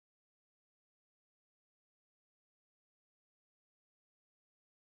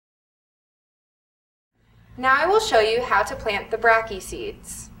Now I will show you how to plant the brachy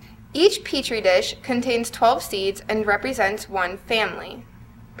seeds. Each petri dish contains 12 seeds and represents one family.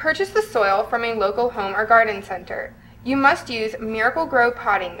 Purchase the soil from a local home or garden center. You must use Miracle-Gro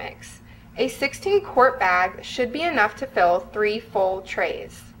potting mix. A 16-quart bag should be enough to fill 3 full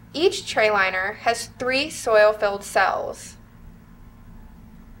trays. Each tray liner has 3 soil-filled cells.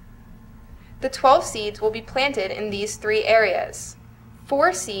 The 12 seeds will be planted in these 3 areas,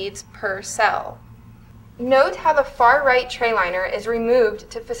 4 seeds per cell. Note how the far right tray liner is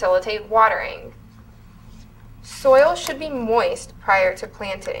removed to facilitate watering. Soil should be moist prior to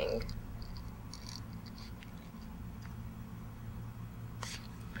planting.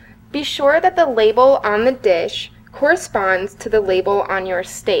 Be sure that the label on the dish corresponds to the label on your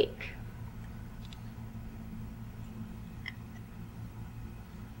stake.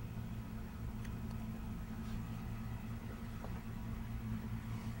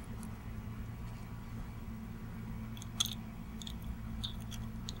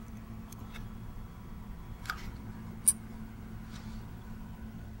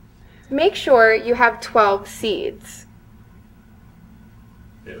 Make sure you have 12 seeds.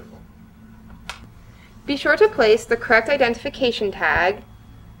 Beautiful. Be sure to place the correct identification tag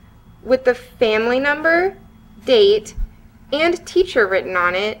with the family number, date, and teacher written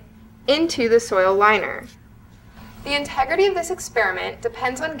on it into the soil liner. The integrity of this experiment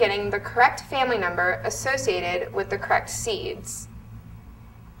depends on getting the correct family number associated with the correct seeds.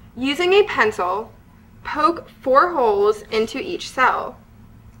 Using a pencil, poke 4 holes into each cell.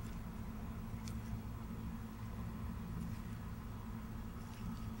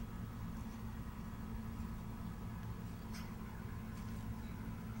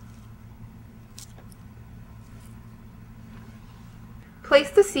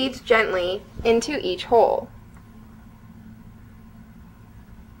 Place the seeds gently into each hole.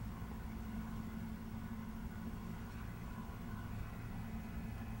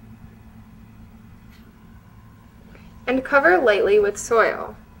 And cover lightly with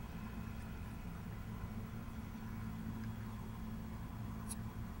soil.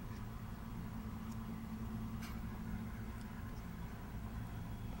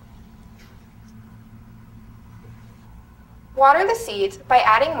 Water the seeds by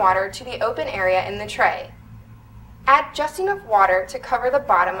adding water to the open area in the tray. Add just enough water to cover the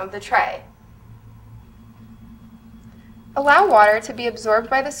bottom of the tray. Allow water to be absorbed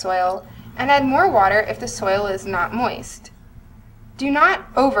by the soil and add more water if the soil is not moist. Do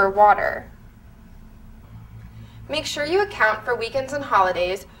not overwater. Make sure you account for weekends and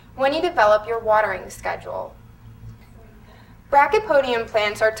holidays when you develop your watering schedule. Brachypodium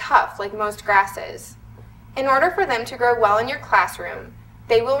plants are tough like most grasses. In order for them to grow well in your classroom,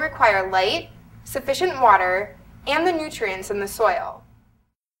 they will require light, sufficient water, and the nutrients in the soil.